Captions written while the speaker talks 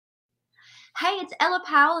Hey, it's Ella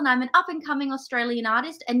Powell, and I'm an up-and-coming Australian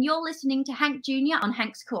artist, and you're listening to Hank Jr. on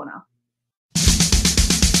Hank's Corner.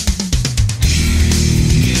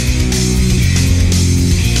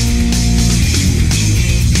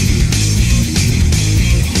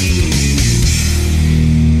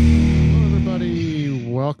 Hello,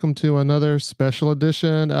 everybody. Welcome to another special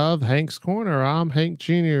edition of Hank's Corner. I'm Hank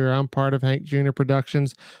Jr. I'm part of Hank Jr.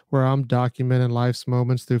 Productions, where I'm documenting life's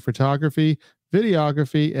moments through photography,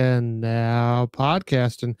 videography, and now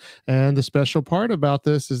podcasting. And the special part about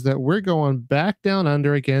this is that we're going back down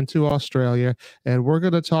under again to Australia, and we're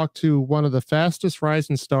going to talk to one of the fastest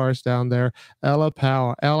rising stars down there, Ella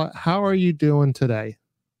Powell. Ella, how are you doing today?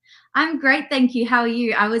 I'm great, thank you. How are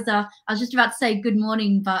you? I was just about to say good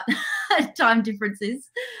morning, but time differences.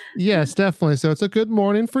 Yes, definitely. So it's a good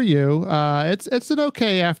morning for you. It's an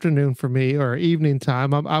okay afternoon for me, or evening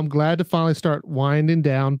time. I'm glad to finally start winding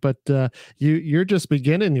down, but you're just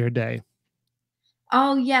beginning your day.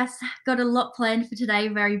 Oh yes, got a lot planned for today.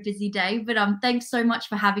 Very busy day, but thanks so much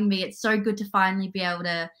for having me. It's so good to finally be able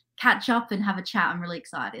to catch up and have a chat. I'm really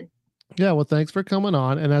excited. Yeah, well, thanks for coming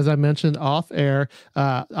on. And as I mentioned off air,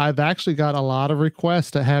 I've actually got a lot of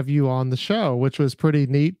requests to have you on the show, which was pretty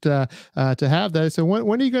neat to have that. So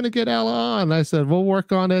when are you going to get Ella on? I said we'll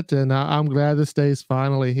work on it, and I'm glad this day's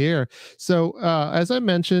finally here. So as I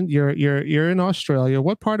mentioned, you're in Australia.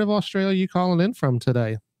 What part of Australia are you calling in from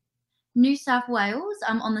today? New South Wales,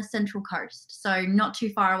 I'm on the Central Coast, so not too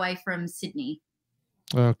far away from Sydney.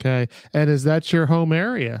 Okay, and is that your home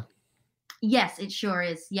area? Yes, it sure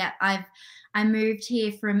is. Yeah, I moved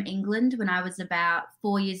here from England when I was about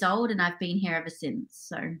 4 years old, and I've been here ever since.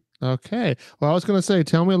 So Okay. Well, I was going to say,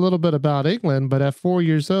 tell me a little bit about England, but at 4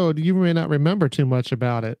 years old, you may not remember too much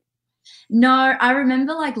about it. no, I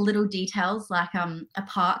remember like little details, like a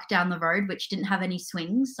park down the road which didn't have any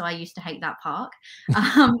swings, so I used to hate that park.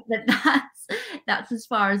 But that's as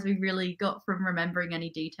far as we really got from remembering any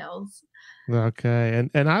details. Okay,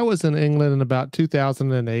 and I was in England in about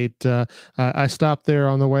 2008. I stopped there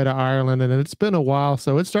on the way to Ireland, and it's been a while,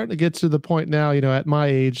 so it's starting to get to the point now, at my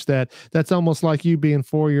age, that's almost like you being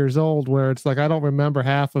 4 years old, where it's like I don't remember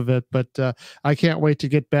half of it, but I can't wait to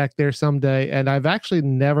get back there someday. And I've actually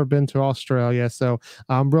never been to Australia, so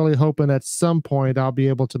I'm really hoping at some point I'll be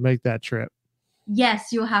able to make that trip. Yes,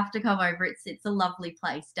 you'll have to come over. It's a lovely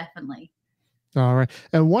place, definitely. All right.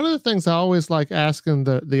 And one of the things I always like asking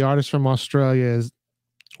the artists from Australia is,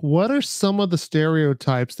 what are some of the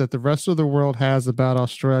stereotypes that the rest of the world has about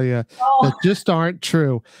Australia Oh, that just aren't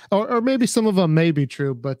true? Or maybe some of them may be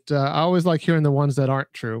true, but I always like hearing the ones that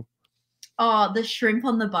aren't true. oh, the shrimp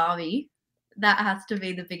on the barbie. That has to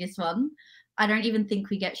be the biggest one. I don't even think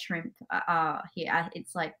we get shrimp here.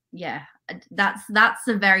 It's like, yeah, that's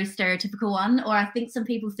a very stereotypical one. Or I think some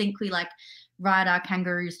people think we like ride our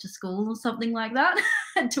kangaroos to school or something like that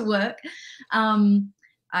to work.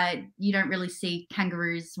 I You don't really see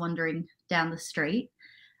kangaroos wandering down the street.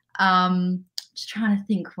 Just trying to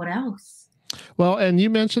think what else. Well, and you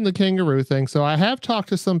mentioned the kangaroo thing. So I have talked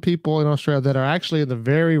to some people in Australia that are actually in the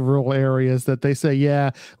very rural areas that they say,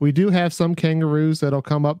 yeah, we do have some kangaroos that'll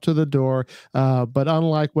come up to the door. But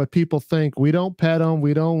unlike what people think, we don't pet them.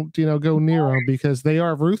 We don't, go near them because they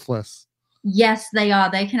are ruthless. Yes, they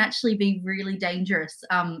are. They can actually be really dangerous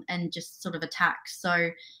and just sort of attack. So,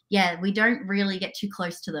 yeah, we don't really get too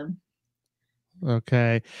close to them.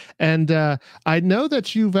 Okay. And I know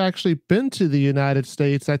that you've actually been to the United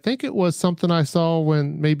States. I think it was something I saw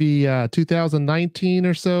when maybe 2019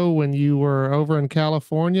 or so when you were over in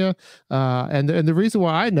California. And the reason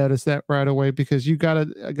why I noticed that right away because you got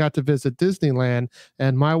to visit Disneyland,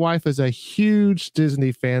 and my wife is a huge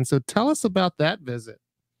Disney fan. So tell us about that visit.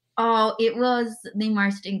 Oh, it was the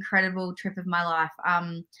most incredible trip of my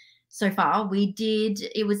life. So far,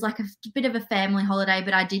 it was like a bit of a family holiday,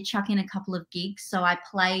 but I did chuck in a couple of gigs. So I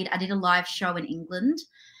did a live show in England.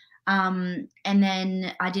 And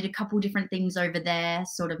then I did a couple different things over there,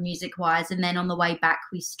 sort of music wise. And then on the way back,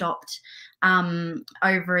 we stopped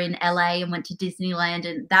over in LA and went to Disneyland.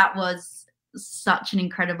 And that was such an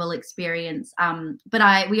incredible experience.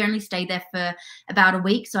 But we only stayed there for about a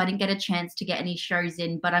week, so I didn't get a chance to get any shows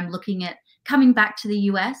in. But I'm looking at coming back to the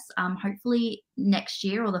US, hopefully next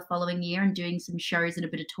year or the following year, and doing some shows and a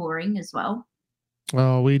bit of touring as well.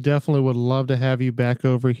 Oh, we definitely would love to have you back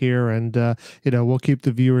over here, and we'll keep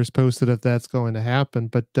the viewers posted if that's going to happen.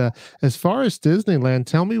 But as far as Disneyland,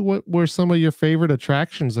 tell me what were some of your favorite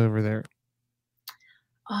attractions over there?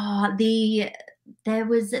 Uh, the there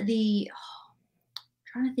was the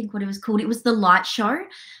trying to think what it was called. It was the light show,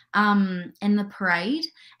 and the parade.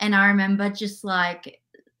 And I remember just like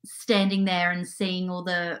standing there and seeing all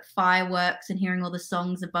the fireworks and hearing all the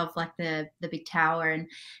songs above like the big tower, and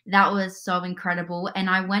that was so incredible. And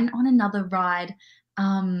I went on another ride.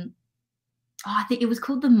 I think it was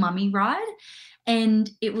called the Mummy Ride, and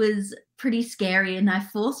it was pretty scary. And I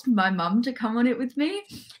forced my mum to come on it with me,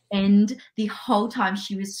 and the whole time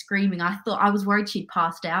she was screaming. I was worried she'd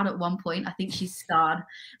passed out at one point. I think she's scarred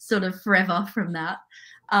sort of forever from that.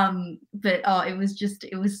 But it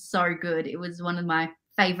was so good. It was one of my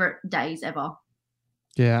favorite days ever.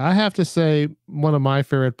 Yeah, I have to say one of my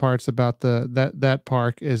favorite parts about that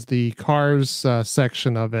park is the cars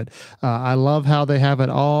section of it. I love how they have it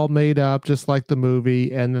all made up just like the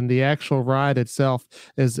movie, and then the actual ride itself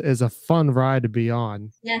is a fun ride to be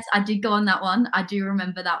on. Yes, I did go on that one. I do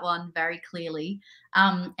remember that one very clearly.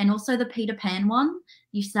 And also the Peter Pan one.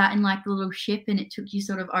 You sat in like a little ship and it took you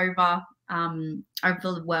sort of over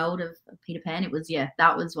the world of Peter Pan. Yeah,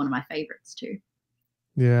 that was one of my favorites too.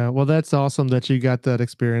 Yeah, well, that's awesome that you got that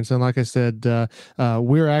experience. And like I said,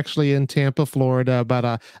 we're actually in Tampa, Florida, about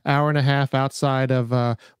an hour and a half outside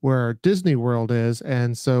of where Disney World is,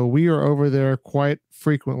 and so we are over there quite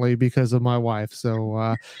frequently because of my wife. So,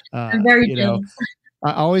 I'm very you know, jealous.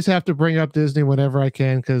 I always have to bring up Disney whenever I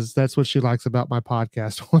can because that's what she likes about my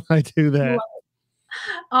podcast when I do that.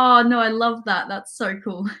 Oh no, I love that. That's so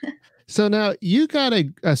cool. So now you got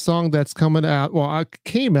a song that's coming out. Well, I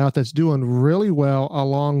came out that's doing really well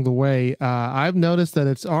along the way. I've noticed that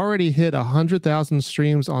it's already hit 100,000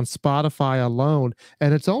 streams on Spotify alone,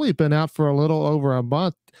 and it's only been out for a little over a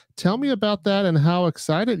month. Tell me about that and how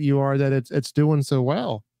excited you are that it's doing so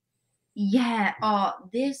well. Yeah.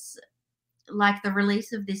 This like the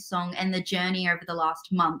release of this song and the journey over the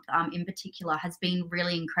last month in particular has been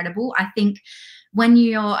really incredible. I think when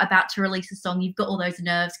you're about to release a song, you've got all those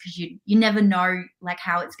nerves because you never know like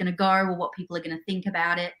how it's going to go or what people are going to think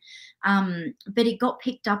about it. But it got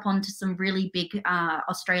picked up onto some really big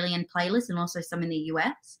Australian playlists and also some in the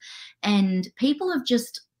US, and people have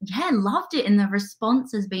just loved it, and the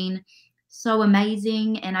response has been so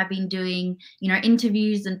amazing. And I've been doing,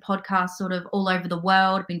 interviews and podcasts sort of all over the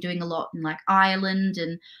world. I've been doing a lot in like Ireland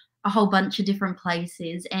and a whole bunch of different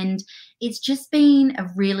places. And it's just been a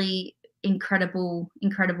really incredible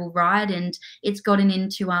ride. And it's gotten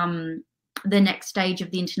into the next stage of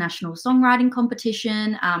the international songwriting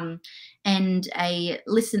competition and the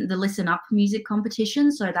Listen Up music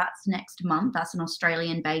competition. So that's next month. That's an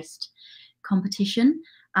Australian based competition.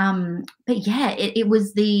 But yeah, it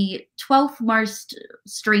was the 12th most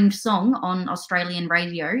streamed song on Australian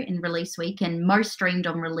radio in release week and most streamed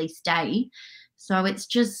on release day. So it's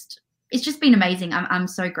just been amazing. I'm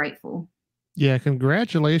so grateful. Yeah,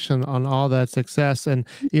 congratulations on all that success. And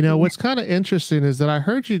what's kind of interesting is that I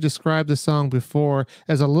heard you describe the song before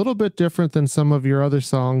as a little bit different than some of your other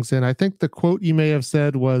songs. And I think the quote you may have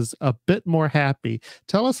said was a bit more happy.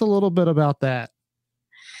 Tell us a little bit about that.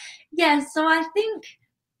 Yeah, so I think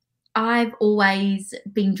I've always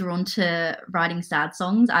been drawn to writing sad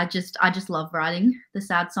songs. I just love writing the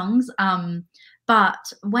sad songs.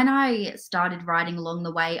 But when I started writing along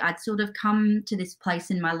the way, I'd sort of come to this place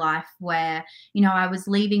in my life where, I was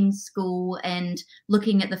leaving school and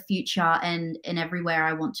looking at the future and everywhere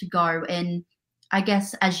I want to go. And I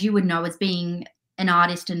guess, as you would know, as being an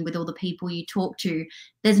artist and with all the people you talk to,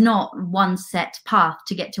 there's not one set path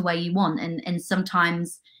to get to where you want. And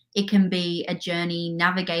sometimes it can be a journey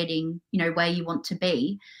navigating, where you want to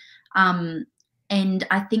be. And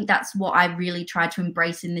I think that's what I really tried to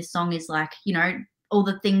embrace in this song is like, all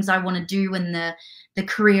the things I want to do and the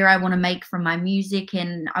career I want to make from my music.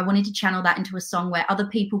 And I wanted to channel that into a song where other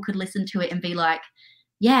people could listen to it and be like,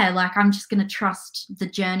 yeah, like I'm just going to trust the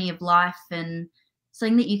journey of life, and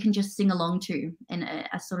something that you can just sing along to in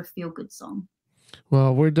a sort of feel good song.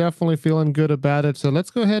 Well, we're definitely feeling good about it. So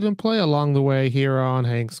let's go ahead and play along the way here on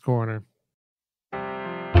Hank's Corner.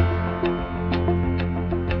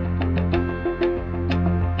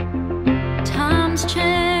 Times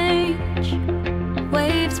change,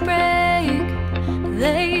 waves break.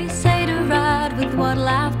 They say to ride with what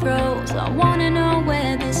life throws. I wanna know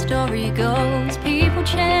where this story goes. People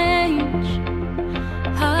change,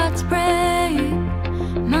 hearts break.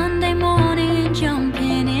 Monday morning,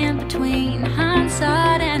 jumping in between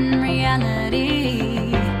hindsight and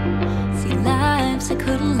reality. See lives I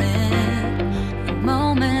could live, the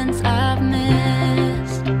moments I've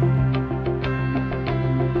missed.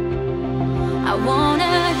 I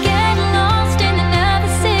wanna get lost in another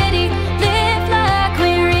city, live like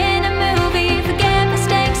we're in a movie, forget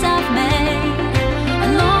mistakes I've made.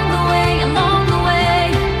 Along the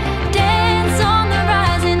way, dance on the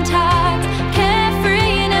rising tides,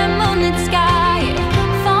 carefree in a moonlit sky, it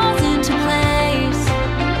falls into place.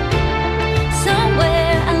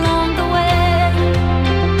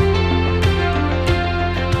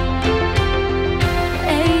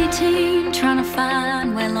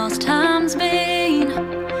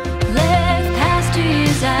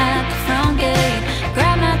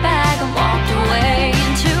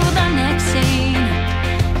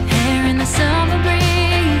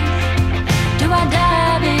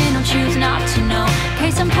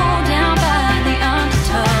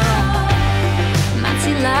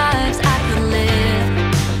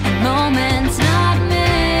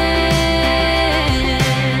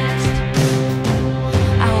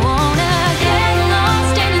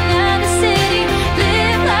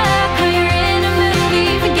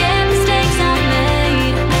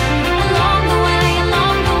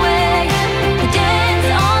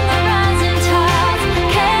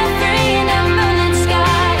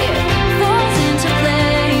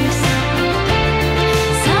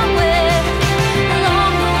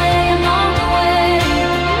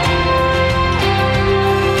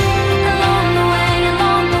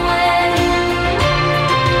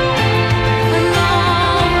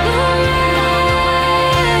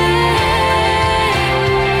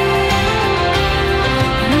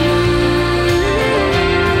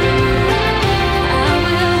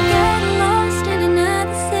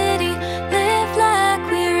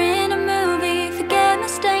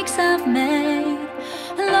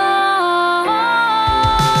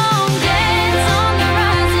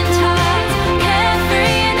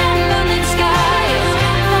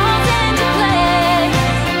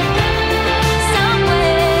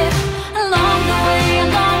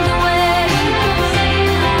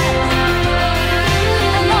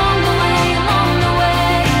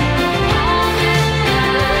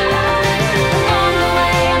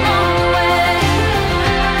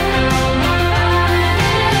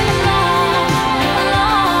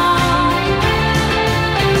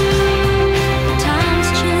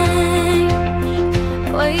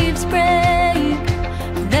 leaves break.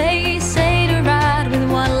 They say to ride with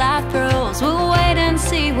what life throws. We'll wait and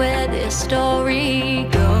see where this story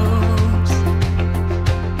goes.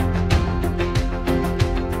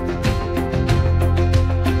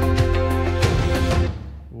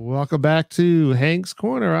 Welcome back to Hank's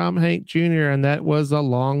Corner. I'm Hank Jr., and that was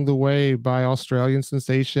Along the Way by Australian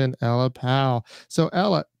sensation Ella Powell. So,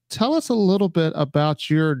 Ella, tell us a little bit about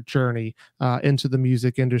your journey into the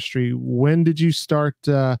music industry. When did you start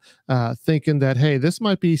thinking that, hey, this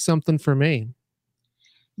might be something for me?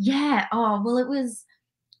 Yeah. Oh, well, it was,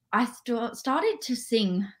 I started to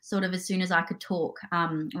sing sort of as soon as I could talk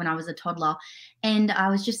when I was a toddler. And I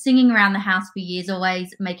was just singing around the house for years,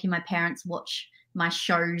 always making my parents watch my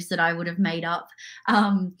shows that I would have made up.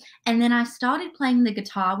 And then I started playing the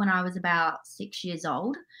guitar when I was about 6 years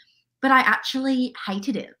old, but I actually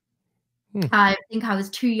hated it. I think I was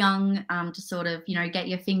too young to sort of, get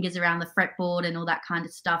your fingers around the fretboard and all that kind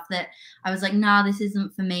of stuff, that I was like, nah, this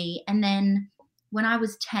isn't for me. And then when I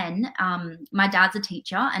was 10, my dad's a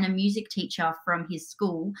teacher and a music teacher from his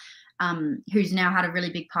school, who's now had a really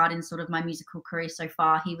big part in sort of my musical career so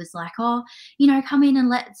far. He was like, oh, come in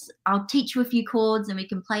and I'll teach you a few chords and we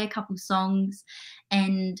can play a couple songs.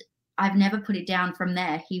 And I've never put it down from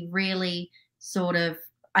there. He really sort of,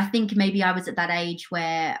 I think maybe I was at that age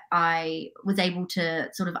where I was able to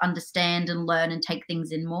sort of understand and learn and take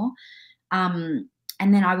things in more. And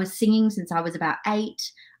then I was singing since I was about 8.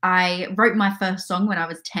 I wrote my first song when I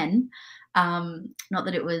was 10. Not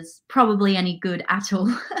that it was probably any good at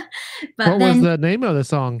all. But what was the name of the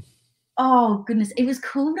song? Oh goodness, it was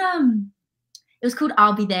called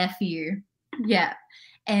I'll Be There For You. Yeah.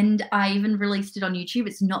 And I even released it on YouTube.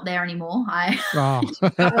 It's not there anymore. I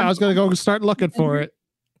was going to go start looking for it.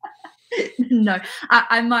 No,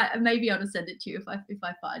 I might, maybe I'll just send it to you if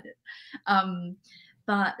I find it.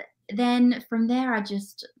 But then from there, I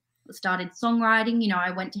just started songwriting.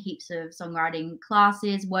 I went to heaps of songwriting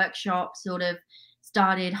classes, workshops, sort of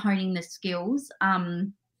started honing the skills.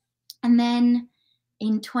 And then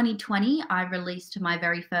in 2020, I released my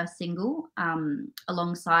very first single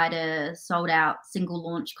alongside a sold out single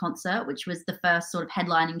launch concert, which was the first sort of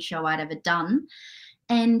headlining show I'd ever done.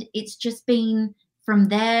 And it's just been from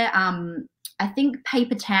there. I think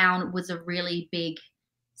Paper Town was a really big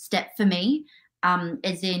step for me.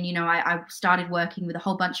 As in, I started working with a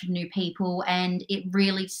whole bunch of new people, and it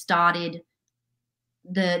really started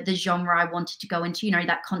the genre I wanted to go into,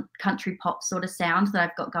 that country pop sort of sound that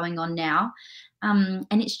I've got going on now. And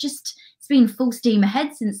it's been full steam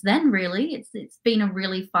ahead since then, really. It's been a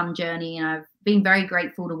really fun journey, and I've been very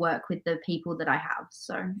grateful to work with the people that I have.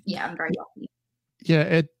 So yeah, I'm very lucky. Yeah,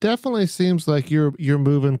 it definitely seems like you're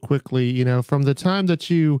moving quickly, from the time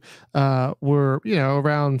that you were,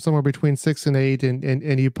 around somewhere between 6 and 8,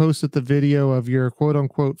 and you posted the video of your quote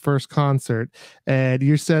unquote first concert. And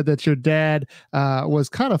you said that your dad was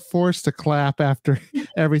kind of forced to clap after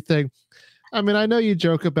everything. I mean, I know you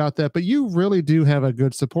joke about that, but you really do have a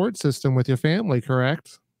good support system with your family,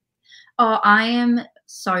 correct? Oh, I am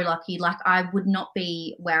so lucky. Like, I would not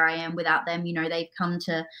be where I am without them.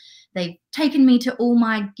 They've taken me to all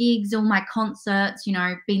my gigs, all my concerts,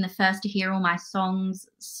 been the first to hear all my songs,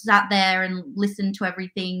 sat there and listened to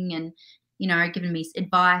everything, and, given me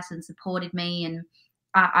advice and supported me. And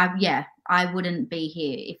I wouldn't be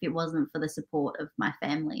here if it wasn't for the support of my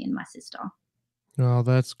family and my sister. Oh,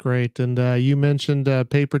 that's great. And you mentioned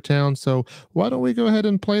Paper Town. So why don't we go ahead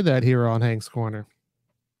and play that here on Hank's Corner?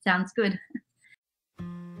 Sounds good.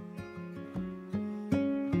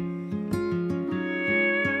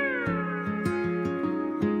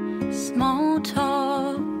 Small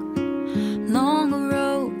talk, long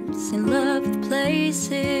roads, in love with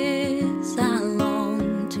places I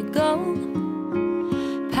long to go.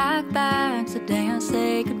 Pack bags the day I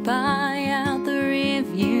say goodbye out the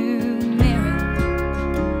rearview mirror.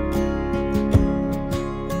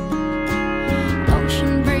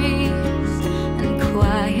 Ocean breeze and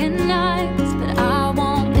quiet nights, but I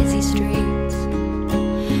want busy streets.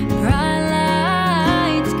 Bright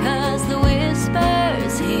lights, 'cause the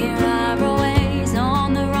whispers here are always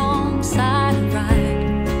on the wrong side of right.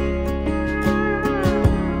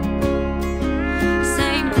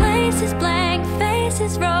 Same places, blank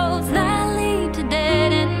faces, roads that lead to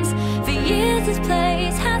dead ends. For years this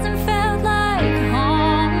place hasn't felt like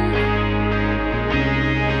home.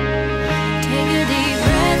 Take a deep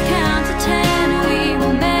breath, count to 10. We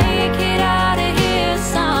will make it out of here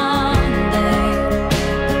someday.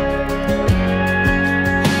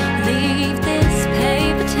 Leave this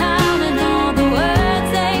paper town and all the words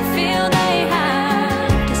they feel they have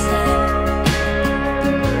to say.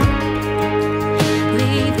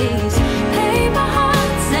 Leave these paper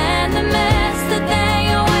hearts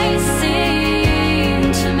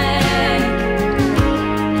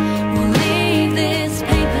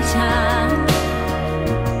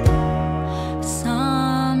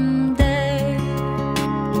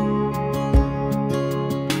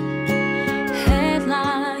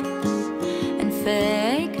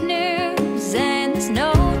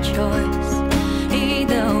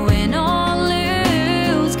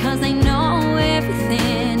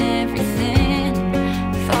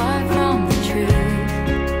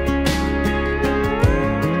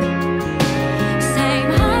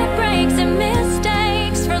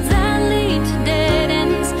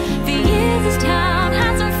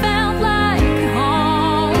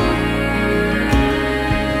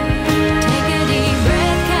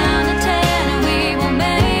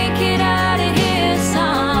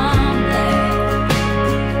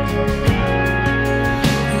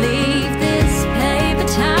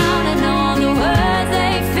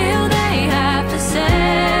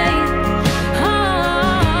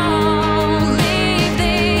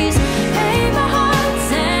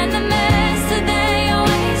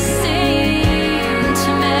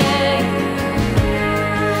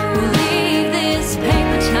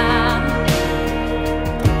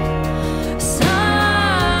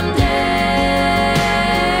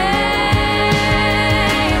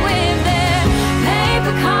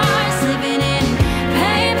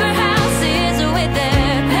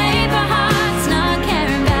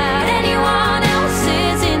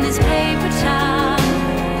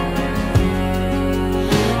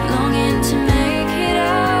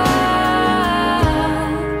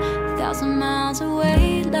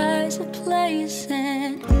place,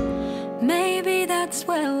 and maybe that's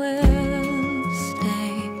where we'll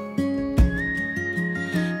stay.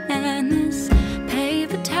 And this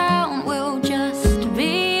paper town will just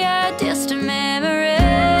be a distant memory.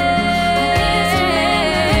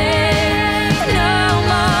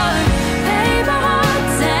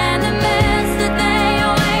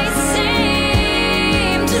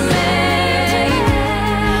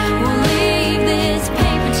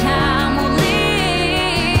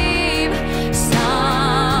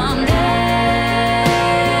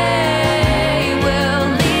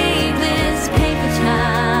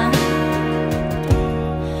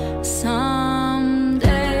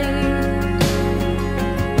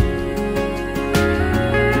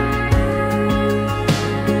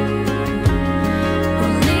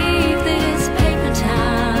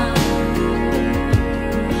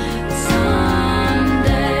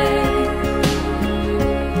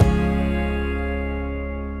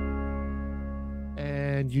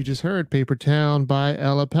 You just heard Paper Town by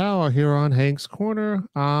Ella Powell here on Hank's Corner.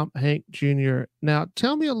 I'm Hank Jr. Now,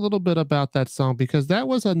 tell me a little bit about that song, because that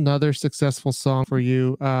was another successful song for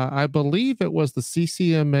you. I believe it was the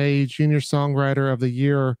CCMA Junior Songwriter of the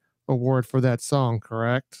Year award for that song,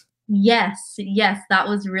 correct? Yes, that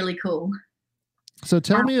was really cool. So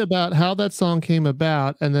tell me about how that song came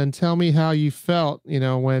about, and then tell me how you felt,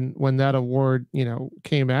 when that award,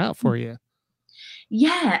 came out for you.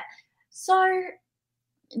 Yeah. So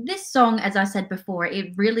this song, as I said before,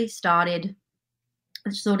 it really started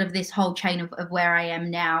sort of this whole chain of where I am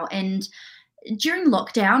now. And during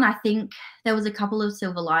lockdown, I think there was a couple of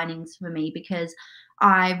silver linings for me, because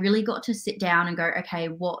I really got to sit down and go, okay,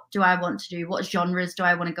 what do I want to do? What genres do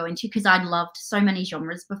I want to go into? Because I'd loved so many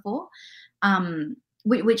genres before,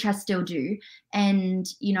 which I still do. And,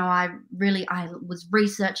 I was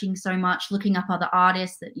researching so much, looking up other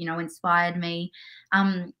artists that, inspired me.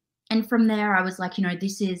 And from there, I was like,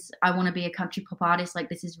 I want to be a country pop artist. Like,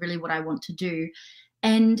 this is really what I want to do.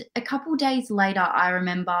 And a couple days later, I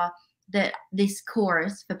remember that this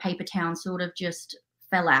chorus for Paper Town sort of just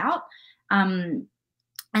fell out. And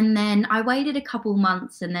then I waited a couple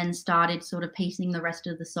months and then started sort of piecing the rest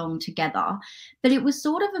of the song together. But it was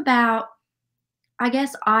sort of about, I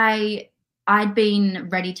guess I'd been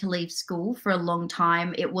ready to leave school for a long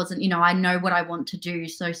time. It wasn't, I know what I want to do.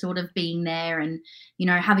 So sort of being there and,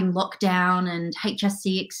 having lockdown and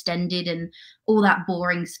HSC extended and all that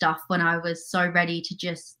boring stuff, when I was so ready to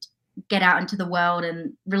just get out into the world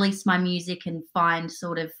and release my music and find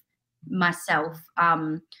sort of myself,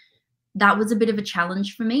 that was a bit of a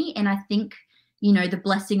challenge for me. And I think, the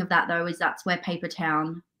blessing of that, though, is that's where Paper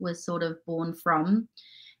Town was sort of born from.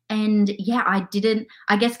 And yeah, I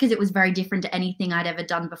guess because it was very different to anything I'd ever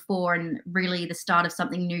done before, and really the start of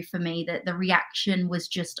something new for me, that the reaction was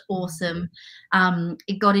just awesome.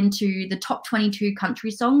 It got into the top 22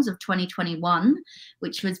 country songs of 2021,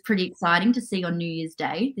 which was pretty exciting to see on New Year's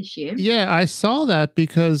Day this year. Yeah, I saw that,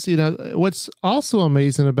 because, what's also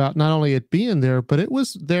amazing about not only it being there, but it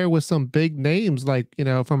was there with some big names, like,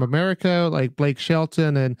 from America, like Blake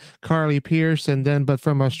Shelton and Carly Pearce, and then, but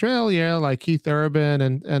from Australia, like Keith Urban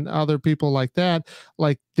and other people like that.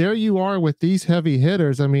 Like, there you are with these heavy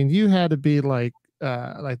hitters. I mean, you had to be like,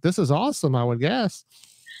 this is awesome, I would guess.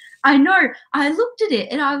 I know. I looked at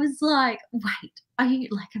it and I was like, wait,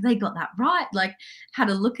 have they got that right? Like, had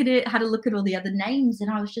to look at it, had to look at all the other names. And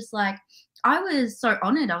I was just like, I was so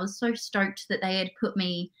honored. I was so stoked that they had put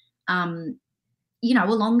me,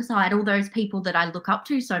 alongside all those people that I look up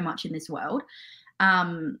to so much in this world.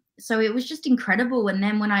 So it was just incredible. And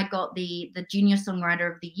then when I got the Junior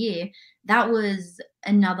Songwriter of the Year, that was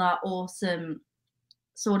another awesome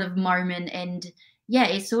sort of moment. And yeah,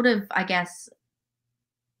 it sort of, I guess,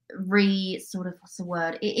 what's the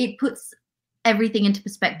word? It puts everything into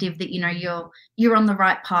perspective, that, you're on the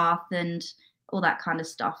right path and all that kind of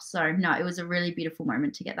stuff. So no, it was a really beautiful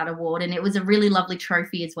moment to get that award. And it was a really lovely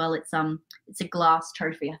trophy as well. It's a glass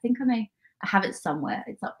trophy. I think I have it somewhere.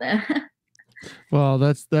 It's up there. Well,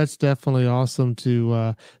 that's definitely awesome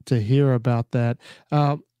to hear about that.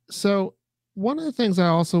 So one of the things I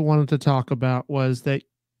also wanted to talk about was that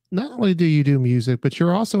not only do you do music, but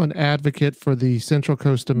you're also an advocate for the Central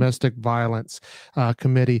Coast Domestic Violence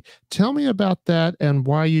Committee. Tell me about that and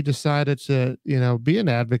why you decided to, be an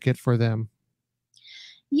advocate for them.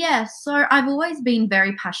 Yeah, so I've always been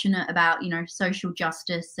very passionate about, social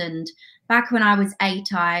justice. And back when I was 8,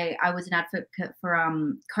 I was an advocate for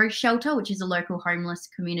Coast Shelter, which is a local homeless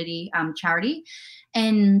community charity.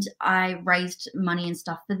 And I raised money and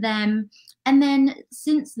stuff for them. And then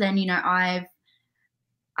since then,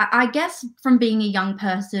 I guess from being a young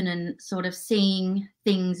person and sort of seeing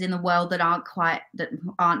things in the world that aren't right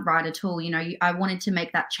at all, I wanted to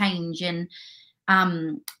make that change. And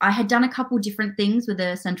I had done a couple different things with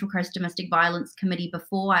the Central Coast Domestic Violence Committee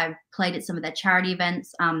before. I played at some of their charity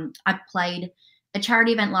events. I played a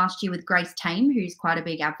charity event last year with Grace Tame, who's quite a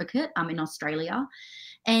big advocate in Australia.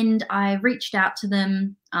 And I reached out to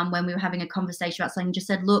them when we were having a conversation about something, just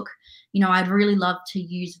said, look, I'd really love to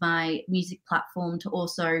use my music platform to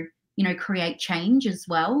also, create change as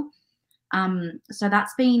well. So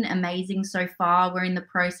that's been amazing so far. We're in the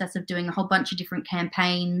process of doing a whole bunch of different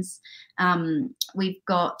campaigns. We've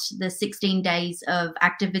got the 16 days of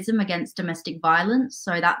activism against domestic violence.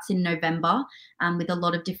 So that's in November with a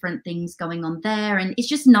lot of different things going on there. And it's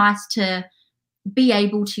just nice to be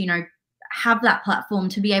able to, have that platform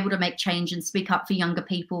to be able to make change and speak up for younger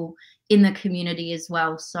people in the community as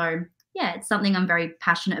well. So yeah, it's something I'm very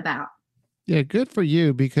passionate about. Yeah, good for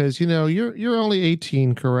you, because you're only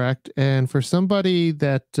 18, correct? And for somebody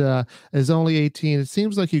that is only 18, it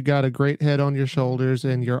seems like you got a great head on your shoulders,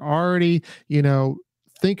 and you're already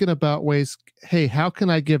thinking about ways. Hey, how can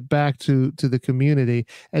I give back to the community?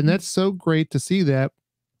 And that's so great to see that.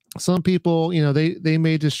 Some people, they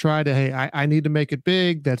may just try to, hey, I need to make it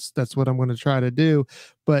big. That's what I'm going to try to do.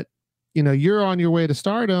 But you're on your way to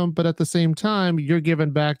stardom, but at the same time, you're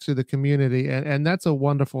giving back to the community. And that's a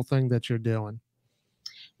wonderful thing that you're doing.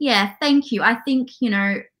 Yeah, thank you. I think,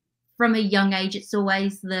 from a young age, it's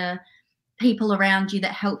always the people around you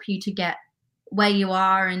that help you to get where you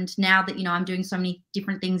are. And now that, I'm doing so many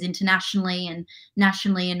different things internationally and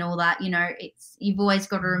nationally and all that, you've always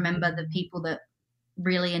got to remember the people that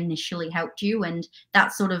really initially helped you. And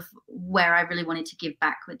that's sort of where I really wanted to give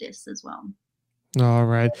back with this as well. All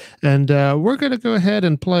right. And we're going to go ahead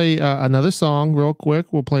and play another song real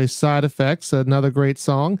quick. We'll play Side Effects, another great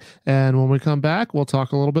song. And when we come back, we'll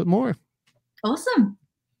talk a little bit more. Awesome.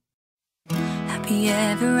 Happy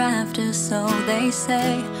ever after, so they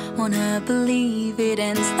say. Wanna believe it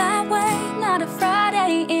ends that way. Not a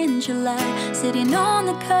Friday in July, sitting on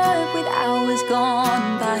the curb with hours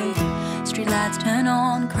gone by. Streetlights turn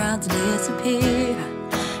on, crowds disappear,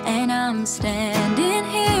 and I'm standing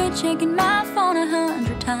here checking my phone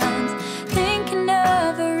 100 times, thinking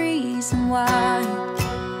of a reason why.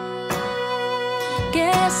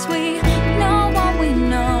 Guess we know what we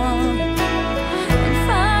know, and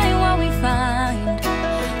find what we find.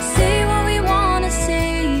 See what we wanna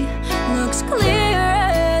see, looks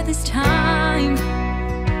clearer this time.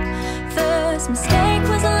 First mistake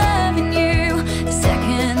was loving you, the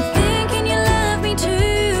second thinking you love me too,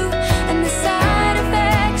 and the side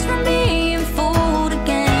effects from being fooled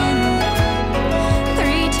again.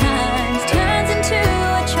 3 times turns into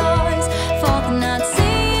a choice, fourth not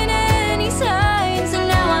seeing any signs, and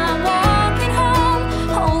now I'm walking home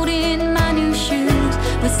holding my new shoes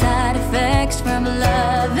with side effects from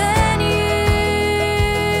loving you.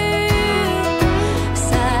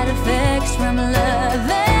 Side effects from loving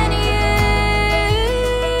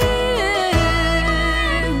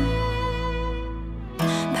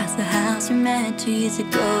we met 2 years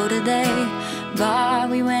ago today. Bar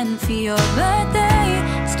we went for your birthday.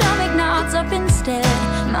 Stomach knots up instead.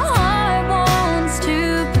 My heart wants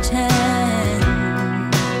to pretend.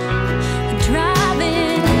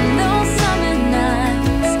 Driving in those summer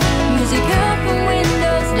nights, music up and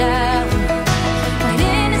windows down,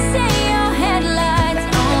 waiting to see your headlights.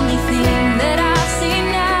 Only thing that I see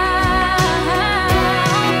now.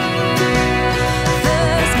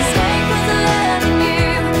 First mistake was loving you.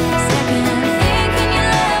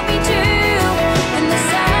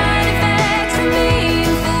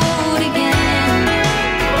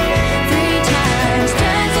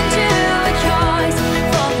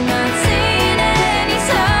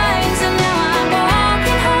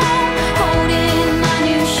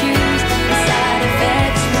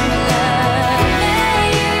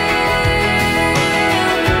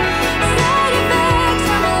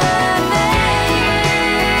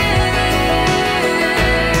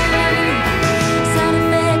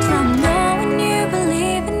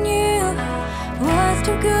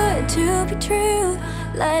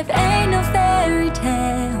 Life ain't no fairy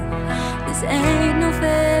tale. This ain't no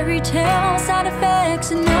fairy tale. Side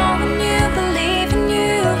effects and knowing you believe in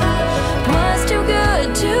you was too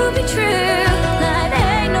good to be true. Life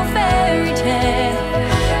ain't no fairy tale.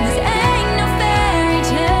 This ain't no fairy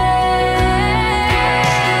tale.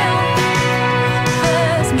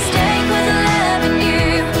 First mistake was loving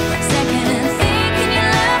you. Second thinking you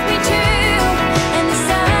love me too. And the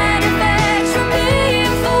side effects from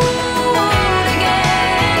being fooled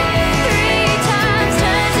again. 3 times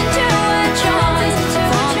turns into a choice.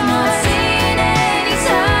 For not seeing any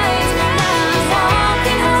signs.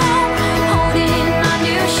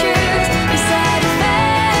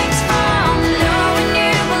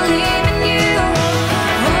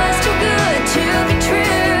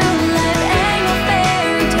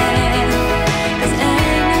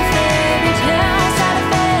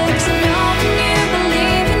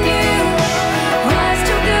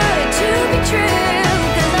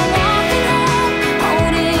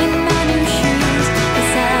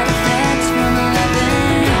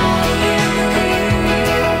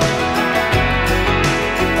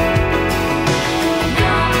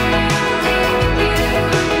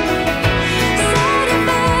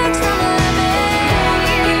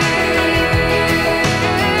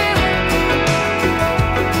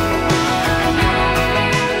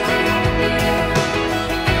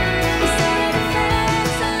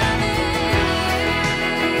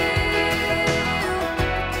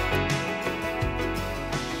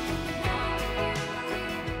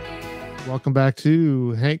 Welcome back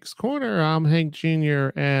to Hank's Corner. I'm Hank Jr.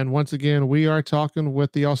 And once again, we are talking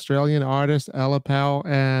with the Australian artist Ella Powell,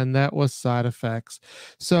 and that was Side Effects.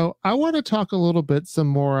 So I want to talk a little bit some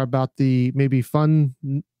more about the maybe fun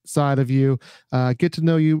side of you, get to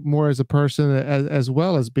know you more as a person as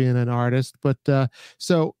well as being an artist. But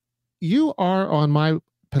so you are on my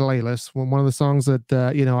playlist, one of the songs that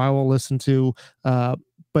I will listen to.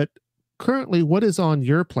 But currently, what is on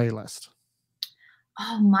your playlist?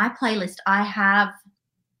 Oh, my playlist. I have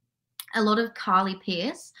a lot of Carly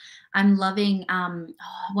Pearce. I'm loving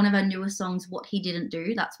one of her newer songs, What He Didn't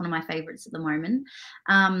Do. That's one of my favorites at the moment.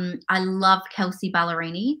 I love Kelsey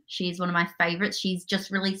Ballerini. She's one of my favorites. She's just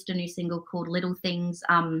released a new single called Little Things.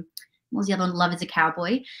 What was the other one? Love is a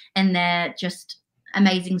Cowboy. And they're just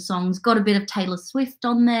amazing songs. Got a bit of Taylor Swift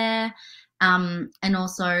on there. And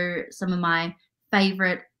also some of my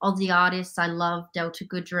favorite Aussie artists. I love Delta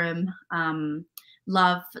Goodrem.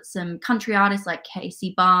 Love some country artists like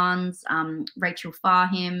Casey Barnes, Rachel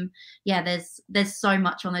Farham. Yeah, there's so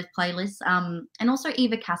much on those playlists. And also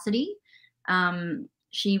Eva Cassidy.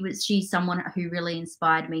 She's someone who really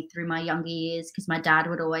inspired me through my younger years because my dad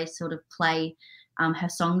would always sort of play her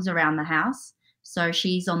songs around the house. So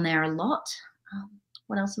she's on there a lot.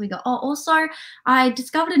 What else have we got? Oh, also I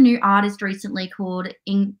discovered a new artist recently called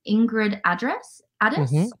Ingrid Addis.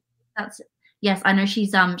 Mm-hmm. Yes, I know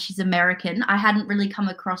she's American. I hadn't really come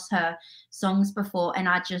across her songs before, and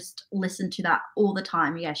I just listened to that all the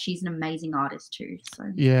time. Yeah, she's an amazing artist too. So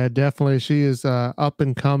yeah, definitely, she is up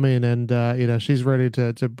and coming, and she's ready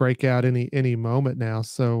to break out any moment now.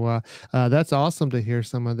 So that's awesome to hear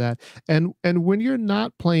some of that. And when you're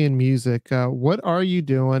not playing music, what are you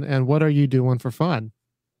doing, and what are you doing for fun?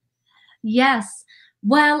 yes,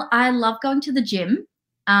 well, I love going to the gym.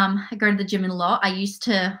 I go to the gym a lot. I used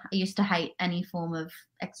to hate any form of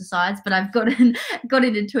exercise, but I've gotten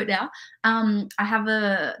into it now. I have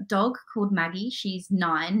a dog called Maggie. She's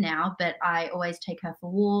 9 now, but I always take her for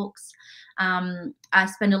walks. I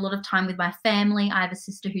spend a lot of time with my family. I have a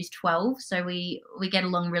sister who's 12, so we get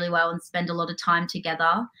along really well and spend a lot of time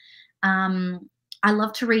together. I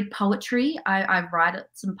love to read poetry. I write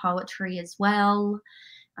some poetry as well.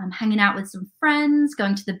 Hanging out with some friends,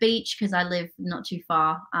 going to the beach because I live not too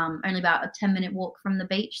far, only about a 10-minute walk from the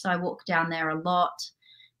beach. So I walk down there a lot.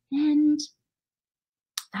 And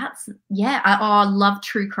I love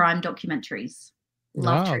true crime documentaries.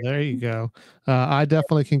 Wow, there you go. I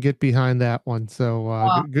definitely can get behind that one.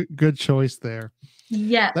 So good choice there.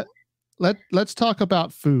 Yeah. Let's talk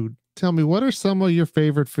about food. Tell me, what are some of your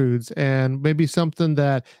favorite foods, and maybe something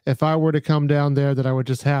that if I were to come down there that I would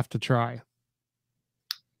just have to try?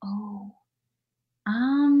 Oh,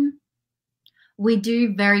 we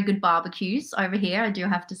do very good barbecues over here. I do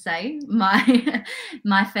have to say,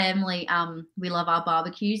 my family, we love our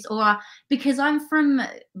barbecues. Or because I'm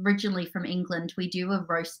originally from England, we do a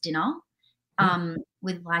roast dinner,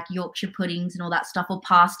 with like Yorkshire puddings and all that stuff, or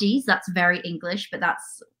pasties. That's very English, but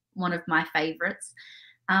that's one of my favorites.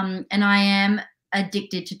 And I am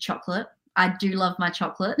addicted to chocolate. I do love my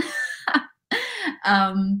chocolate.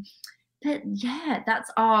 But yeah,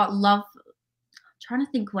 that's love. Trying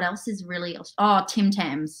to think what else is really Tim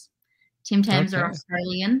Tams. Tim Tams are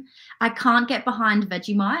Australian. I can't get behind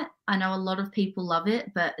Vegemite. I know a lot of people love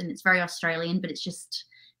it, and it's very Australian, but it's just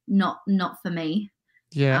not for me.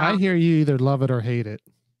 Yeah, I hear you either love it or hate it.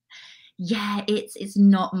 Yeah, it's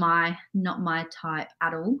not my type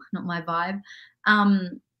at all, not my vibe.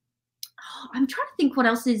 I'm trying to think what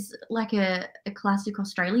else is like a classic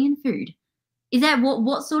Australian food. Is that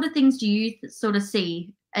what sort of things do you sort of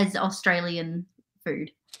see as Australian food?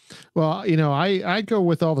 Well, I go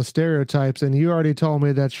with all the stereotypes, and you already told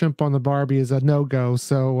me that shrimp on the Barbie is a no-go.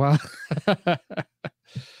 So,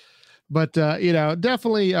 but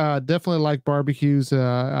definitely like barbecues,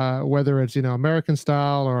 whether it's American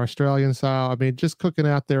style or Australian style. I mean, just cooking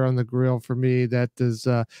out there on the grill for me, that is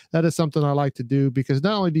something I like to do, because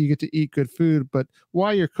not only do you get to eat good food, but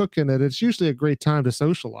while you're cooking it, it's usually a great time to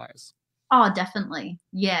socialize. Oh, definitely.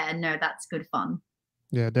 Yeah, no, that's good fun.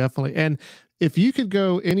 Yeah, definitely. And if you could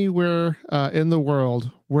go anywhere in the world,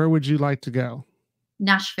 where would you like to go?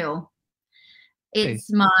 Nashville. Hey.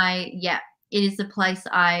 It is a place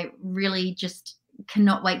I really just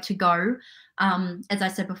cannot wait to go. As I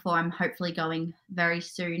said before, I'm hopefully going very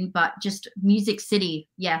soon, but just Music City.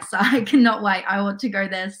 Yes, I cannot wait. I want to go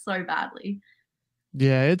there so badly.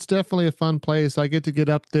 Yeah, it's definitely a fun place. I get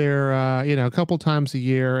up there, a couple times a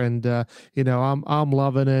year, and I'm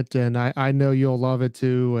loving it, and I know you'll love it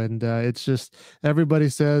too. And it's just, everybody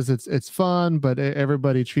says it's fun, but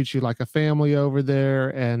everybody treats you like a family over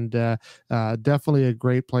there, and definitely a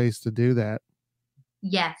great place to do that.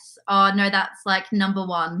 Yes. Oh no, that's like number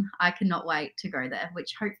one. I cannot wait to go there,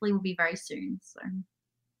 which hopefully will be very soon. So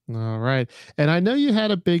All right. And I know you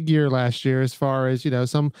had a big year last year as far as,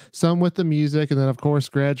 some with the music and then of course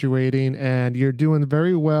graduating, and you're doing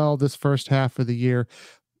very well this first half of the year.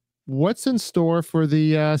 What's in store for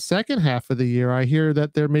the second half of the year? I hear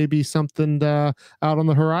that there may be something out on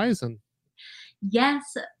the horizon.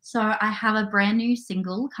 yes, so I have a brand new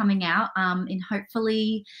single coming out in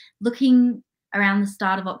hopefully looking around the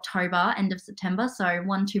start of October, end of September, so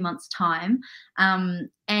 1-2 months time.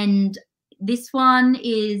 And this one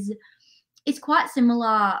is it's quite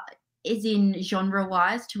similar is in genre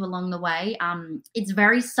wise to Along the Way. It's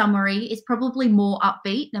very summery. It's probably more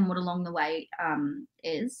upbeat than what Along the Way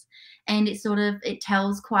is. And it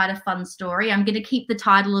tells quite a fun story. I'm going to keep the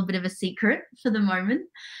title a bit of a secret for the moment.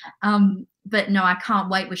 But no, I can't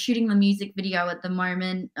wait. We're shooting the music video at the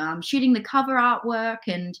moment, shooting the cover artwork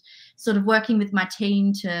and sort of working with my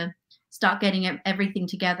team to start getting everything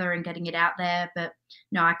together and getting it out there. But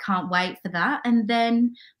no, I can't wait for that. And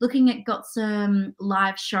then got some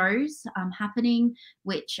live shows happening,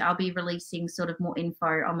 which I'll be releasing sort of more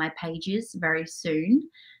info on my pages very soon.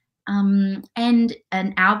 And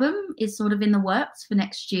an album is sort of in the works for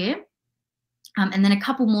next year. And then a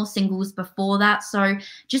couple more singles before that. So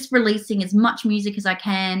just releasing as much music as I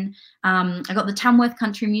can. I got the Tamworth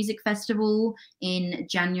Country Music Festival in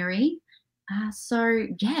January. So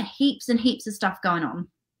yeah, heaps and heaps of stuff going on.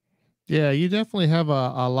 Yeah, you definitely have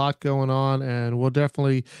a lot going on, and we'll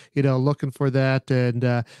definitely, looking for that. And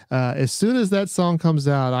as soon as that song comes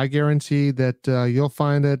out, I guarantee that you'll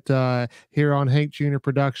find it here on Hank Jr.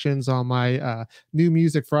 Productions on my New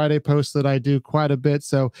Music Friday post that I do quite a bit.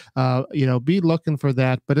 So, be looking for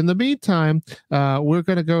that. But in the meantime, we're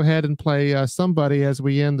going to go ahead and play Somebody as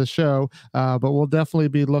we end the show. But we'll definitely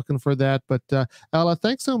be looking for that. But Ella,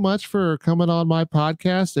 thanks so much for coming on my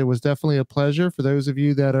podcast. It was definitely a pleasure. For those of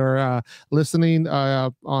you that are listening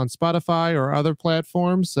on Spotify or other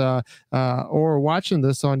platforms or watching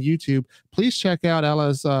this on YouTube, please check out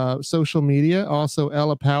Ella's social media, also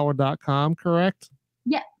ellapower.com, correct?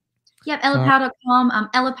 Yep. Yep, ellapower.com,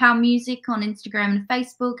 Ella Powell Music on Instagram and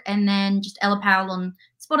Facebook, and then just Ella Powell on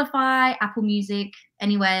Spotify, Apple Music,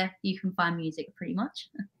 anywhere you can find music pretty much.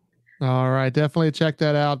 All right, definitely check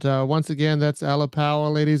that out. Once again, that's Ella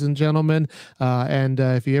Powell, ladies and gentlemen. And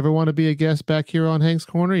if you ever want to be a guest back here on Hank's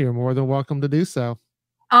Corner, you're more than welcome to do so.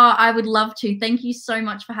 Oh, I would love to. Thank you so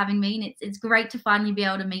much for having me. And it's great to finally be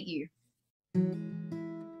able to meet you.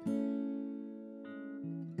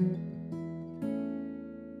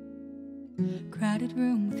 Crowded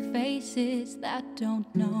room with faces that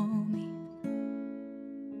don't know me.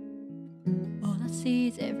 All I see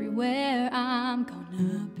is everywhere I'm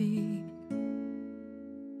gonna be.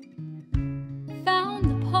 Found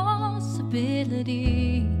the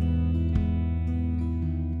possibility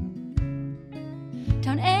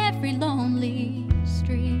down every lonely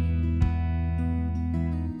street.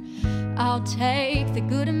 I'll take the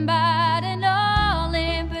good and bad and all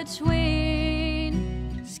in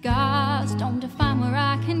between. Scars don't define where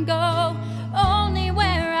I can go, only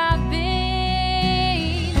where I've been.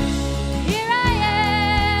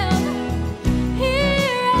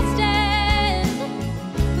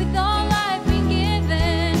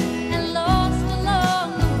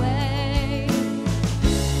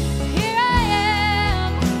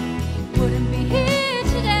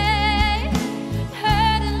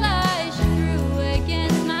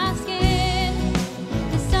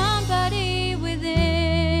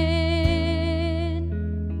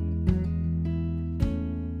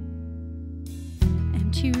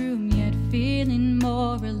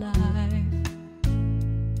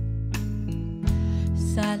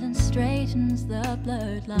 Silence straightens the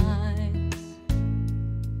blurred lines.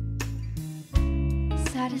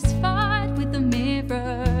 Satisfied with the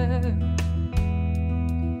mirror,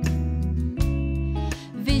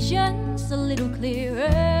 vision's a little clearer.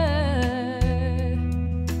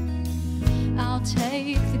 I'll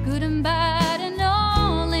take the good and bad and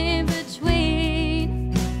all in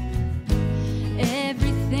between.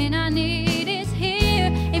 Everything I need is here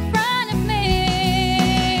in front of me.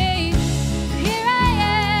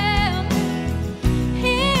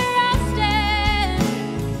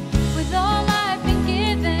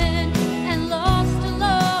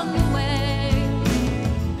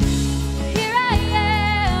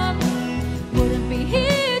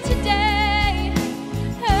 Here today,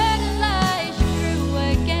 hurt and lies through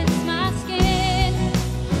against my skin.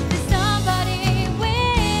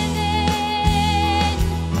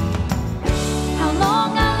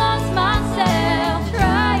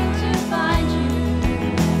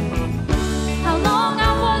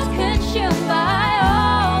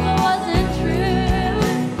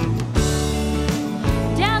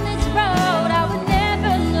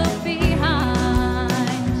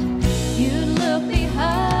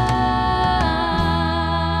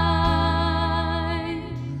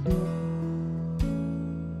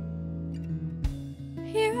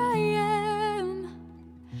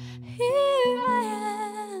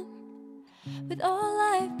 with all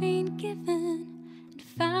I've been given and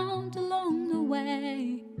found along the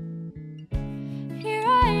way. Here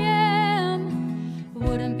I am,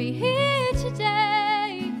 wouldn't be here